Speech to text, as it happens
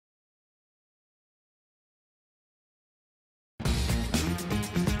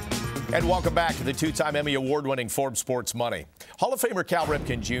And welcome back to the two-time Emmy Award-winning Forbes Sports Money. Hall of Famer Cal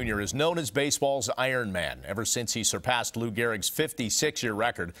Ripken Jr. is known as baseball's Iron Man ever since he surpassed Lou Gehrig's 56-year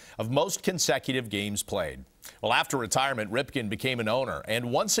record of most consecutive games played. Well, after retirement, Ripken became an owner,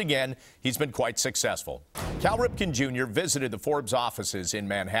 and once again, he's been quite successful. Cal Ripken Jr. visited the Forbes offices in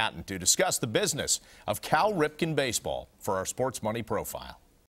Manhattan to discuss the business of Cal Ripken Baseball for our Sports Money profile.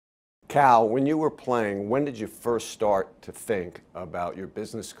 Cal, when you were playing, when did you first start to think about your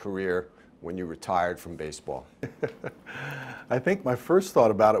business career when you retired from baseball? I think my first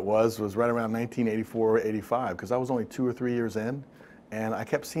thought about it was right around 1984 or 85, because I was only 2 or 3 years in, and I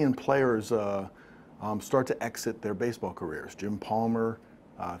kept seeing players start to exit their baseball careers. Jim Palmer,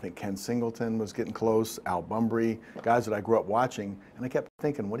 I think Ken Singleton was getting close, Al Bumbry, guys that I grew up watching, and I kept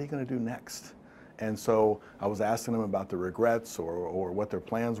thinking, what are you going to do next? And so I was asking them about the regrets or what their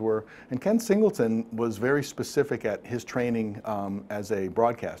plans were. And Ken Singleton was very specific at his training as a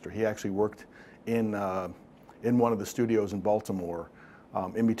broadcaster. He actually worked in one of the studios in Baltimore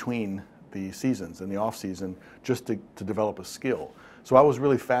in between the seasons, in the off season, just to develop a skill. So I was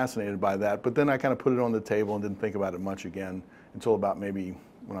really fascinated by that. But then I kind of put it on the table and didn't think about it much again until about maybe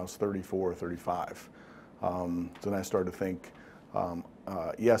when I was 34 or 35. So then I started to think,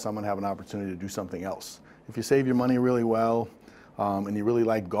 yes, I'm going to have an opportunity to do something else. If you save your money really well and you really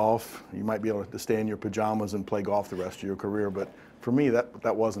like golf, you might be able to stay in your pajamas and play golf the rest of your career. But for me,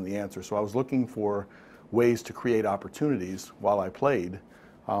 that wasn't the answer. So I was looking for ways to create opportunities while I played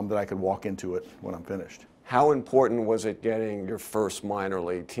that I could walk into it when I'm finished. How important was it getting your first minor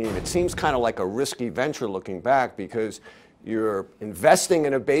league team? It seems kind of like a risky venture looking back, because you're investing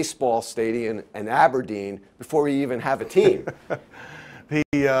in a baseball stadium in Aberdeen before you even have a team.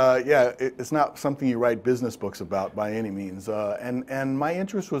 Yeah, it's not something you write business books about by any means. And my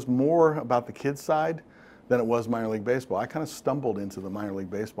interest was more about the kids side than it was minor league baseball. I kind of stumbled into the minor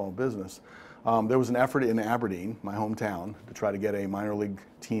league baseball business. There was an effort in Aberdeen, my hometown, to try to get a minor league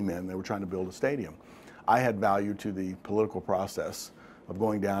team in. They were trying to build a stadium. I had value to the political process of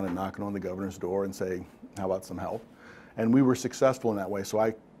going down and knocking on the governor's door and saying, how about some help? And we were successful in that way, so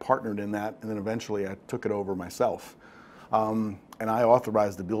I partnered in that, and then eventually I took it over myself. And I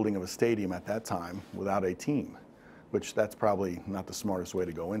authorized the building of a stadium at that time without a team, which that's probably not the smartest way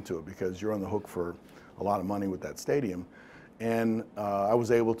to go into it, because you're on the hook for a lot of money with that stadium. And I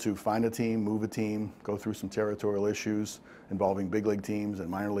was able to find a team, move a team, go through some territorial issues involving big league teams and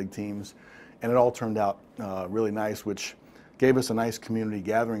minor league teams, and it all turned out really nice, which gave us a nice community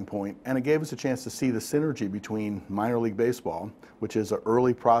gathering point, and it gave us a chance to see the synergy between minor league baseball, which is an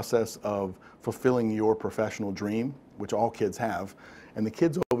early process of fulfilling your professional dream, which all kids have, and the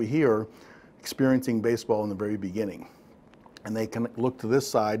kids over here experiencing baseball in the very beginning. And they can look to this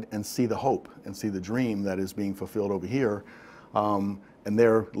side and see the hope and see the dream that is being fulfilled over here, and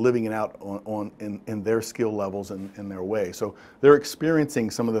they're living it out in their skill levels and in their way. So they're experiencing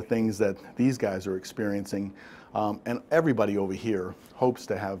some of the things that these guys are experiencing. And everybody over here hopes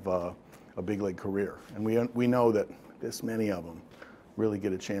to have a big league career. And we know that this many of them really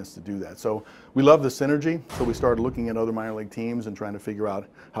get a chance to do that. So we love the synergy. So we started looking at other minor league teams and trying to figure out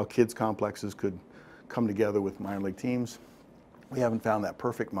how kids complexes could come together with minor league teams. We haven't found that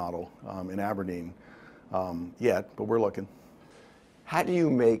perfect model in Aberdeen yet, but we're looking. How do you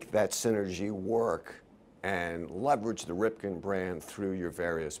make that synergy work and leverage the Ripken brand through your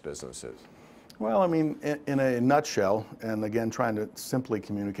various businesses? Well, I mean, in a nutshell, and again, trying to simply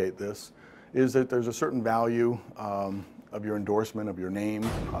communicate this, is that there's a certain value of your endorsement, of your name.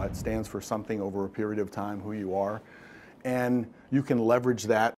 It stands for something over a period of time, who you are. And you can leverage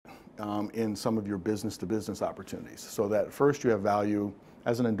that in some of your business-to-business opportunities. So that first you have value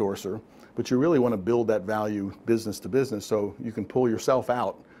as an endorser, but you really want to build that value business-to-business so you can pull yourself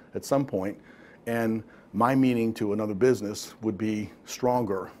out at some point, and my meaning to another business would be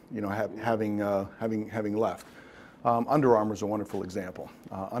stronger, you know, having left. Under Armour is a wonderful example.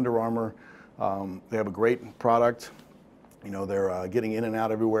 Under Armour, they have a great product. You know, they're getting in and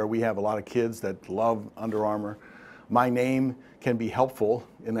out everywhere. We have a lot of kids that love Under Armour. My name can be helpful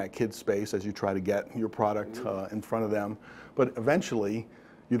in that kid space as you try to get your product in front of them. But eventually,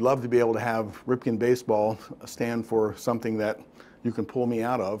 you'd love to be able to have Ripken Baseball stand for something that you can pull me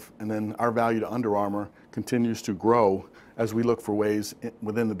out of, and then our value to Under Armour continues to grow as we look for ways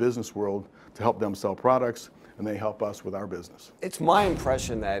within the business world to help them sell products, and they help us with our business. It's my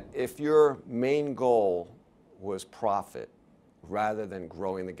impression that if your main goal was profit rather than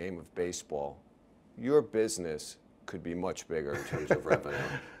growing the game of baseball, your business could be much bigger in terms of revenue.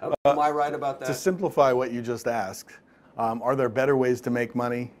 Am I right about that? To simplify what you just asked, are there better ways to make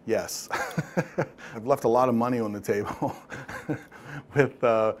money? Yes. I've left a lot of money on the table with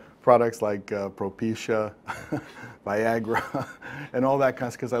products like Propecia, Viagra, and all that kind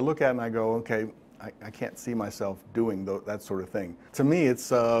of stuff, because I look at it and I go, okay, I can't see myself doing that sort of thing. To me,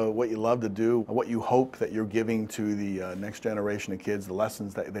 it's what you love to do, what you hope that you're giving to the next generation of kids, the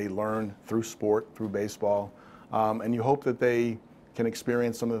lessons that they learn through sport, through baseball, and you hope that they can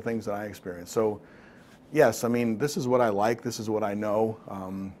experience some of the things that I experienced. So, yes, I mean, this is what I like, this is what I know,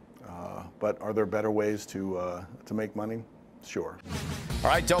 but are there better ways to make money? Sure. All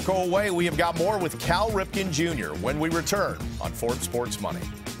right, don't go away. We have got more with Cal Ripken Jr. when we return on Forbes Sports Money.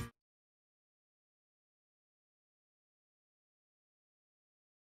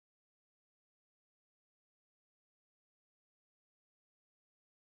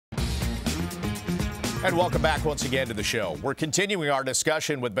 And welcome back once again to the show. We're continuing our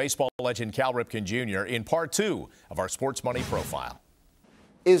discussion with baseball legend Cal Ripken Jr. in part 2 of our Sports Money Profile.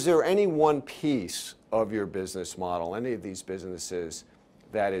 Is there any one piece of your business model, any of these businesses,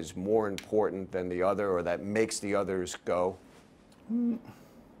 that is more important than the other or that makes the others go?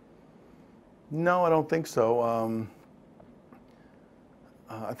 No, I don't think so.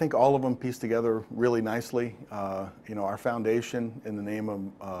 I think all of them piece together really nicely. You know, our foundation, in the name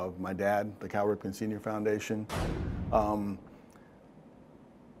of my dad, the Cal Ripken Senior Foundation,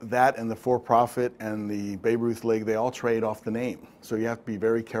 that and the for-profit and the Babe Ruth League, they all trade off the name. So you have to be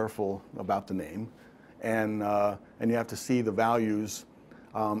very careful about the name, and you have to see the values,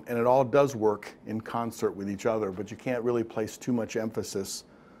 and it all does work in concert with each other, but you can't really place too much emphasis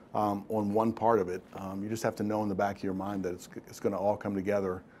on one part of it. You just have to know in the back of your mind that it's going to all come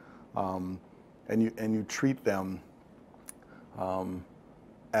together, and you treat them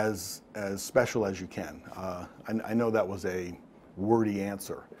as special as you can. I know that was a wordy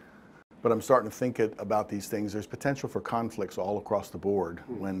answer, but I'm starting to think about these things. There's potential for conflicts all across the board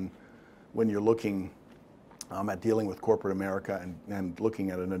when you're looking at dealing with corporate America and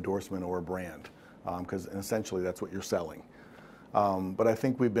looking at an endorsement or a brand, because essentially that's what you're selling. But I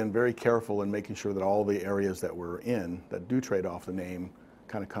think we've been very careful in making sure that all the areas that we're in that do trade off the name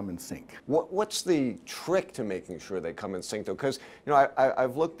kind of come in sync. What's the trick to making sure they come in sync, though? Because, you know,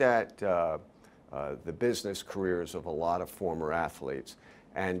 I've looked at the business careers of a lot of former athletes,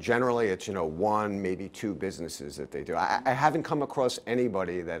 and generally it's, you know, one, maybe two businesses that they do. I haven't come across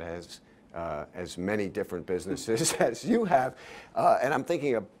anybody that has as many different businesses as you have, and I'm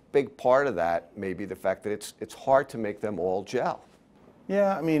thinking a big part of that may be the fact that it's hard to make them all gel.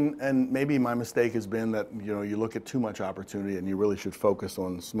 Yeah, I mean, and maybe my mistake has been that, you know, you look at too much opportunity and you really should focus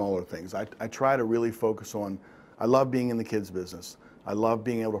on smaller things. I try to really focus on, I love being in the kids business. I love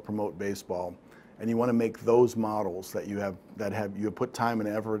being able to promote baseball, and you want to make those models that you have put time and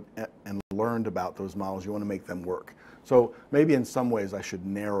effort and learned about those models, you want to make them work. So maybe in some ways I should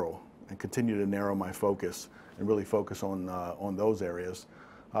narrow and continue to narrow my focus and really focus on those areas.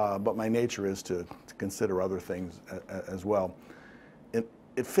 But my nature is to consider other things as well.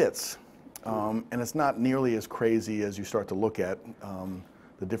 It fits, and it's not nearly as crazy as you start to look at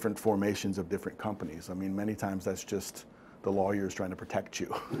the different formations of different companies. I mean, many times that's just the lawyers trying to protect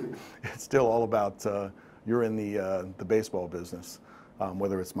you. It's still all about you're in the baseball business,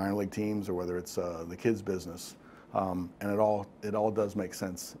 whether it's minor league teams or whether it's the kids business, and it all does make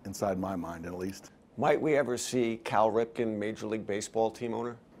sense inside my mind, at least. Might we ever see Cal Ripken, Major League Baseball team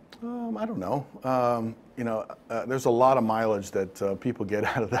owner? I don't know. You know, there's a lot of mileage that people get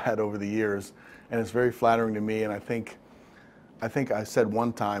out of that over the years, and it's very flattering to me. And I think I said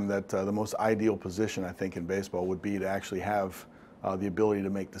one time that the most ideal position I think in baseball would be to actually have the ability to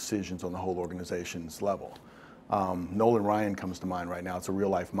make decisions on the whole organization's level. Nolan Ryan comes to mind right now. It's a real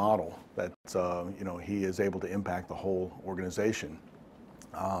life model that you know, he is able to impact the whole organization,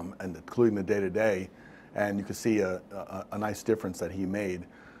 and including the day-to-day, and you can see a nice difference that he made.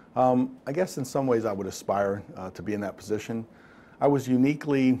 I guess in some ways I would aspire to be in that position. I was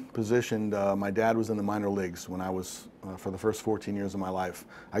uniquely positioned. My dad was in the minor leagues when I was, for the first 14 years of my life.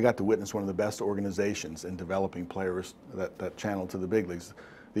 I got to witness one of the best organizations in developing players that channeled to the big leagues.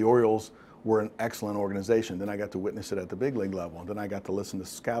 The Orioles were an excellent organization. Then I got to witness it at the big league level. And then I got to listen to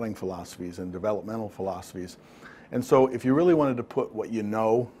scouting philosophies and developmental philosophies. And so if you really wanted to put what you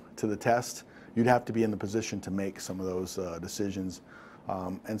know to the test, you'd have to be in the position to make some of those decisions.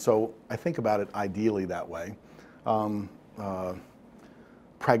 And so I think about it ideally that way.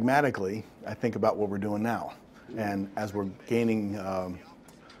 Pragmatically, I think about what we're doing now. And as we're gaining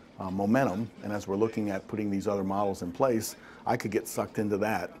momentum, and as we're looking at putting these other models in place, I could get sucked into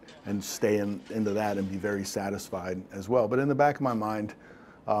that and stay into that and be very satisfied as well. But in the back of my mind,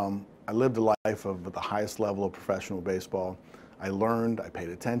 I lived a life of the highest level of professional baseball. I learned, I paid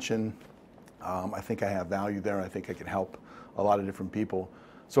attention. I think I have value there. I think I can help a lot of different people.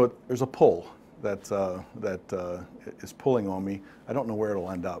 So there's a pull that is pulling on me. I don't know where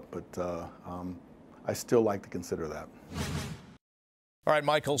it'll end up, but I still like to consider that. All right,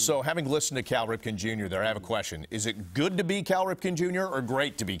 Michael, so having listened to Cal Ripken Jr. there, I have a question. Is it good to be Cal Ripken Jr. or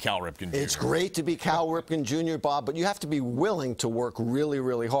great to be Cal Ripken Jr.? It's great to be Cal Ripken Jr., Bob, but you have to be willing to work really,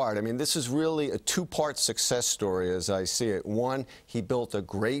 really hard. I mean, this is really a two-part success story as I see it. One, he built a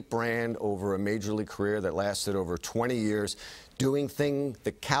great brand over a major league career that lasted over 20 years. Doing things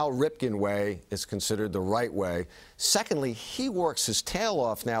the Cal Ripken way is considered the right way. Secondly, he works his tail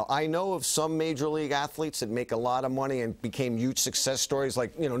off now. I know of some major league athletes that make a lot of money and became huge success stories,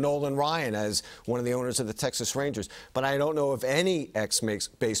 like, you know, Nolan Ryan as one of the owners of the Texas Rangers. But I don't know of any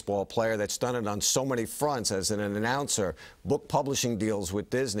ex-baseball player that's done it on so many fronts, as an announcer, book publishing deals with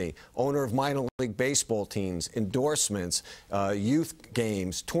Disney, owner of minor league baseball teams, endorsements, youth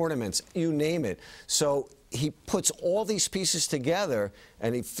games, tournaments, you name it. So he puts all these pieces together,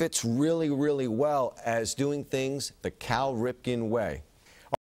 and he fits really, really well as doing things the Cal Ripken way.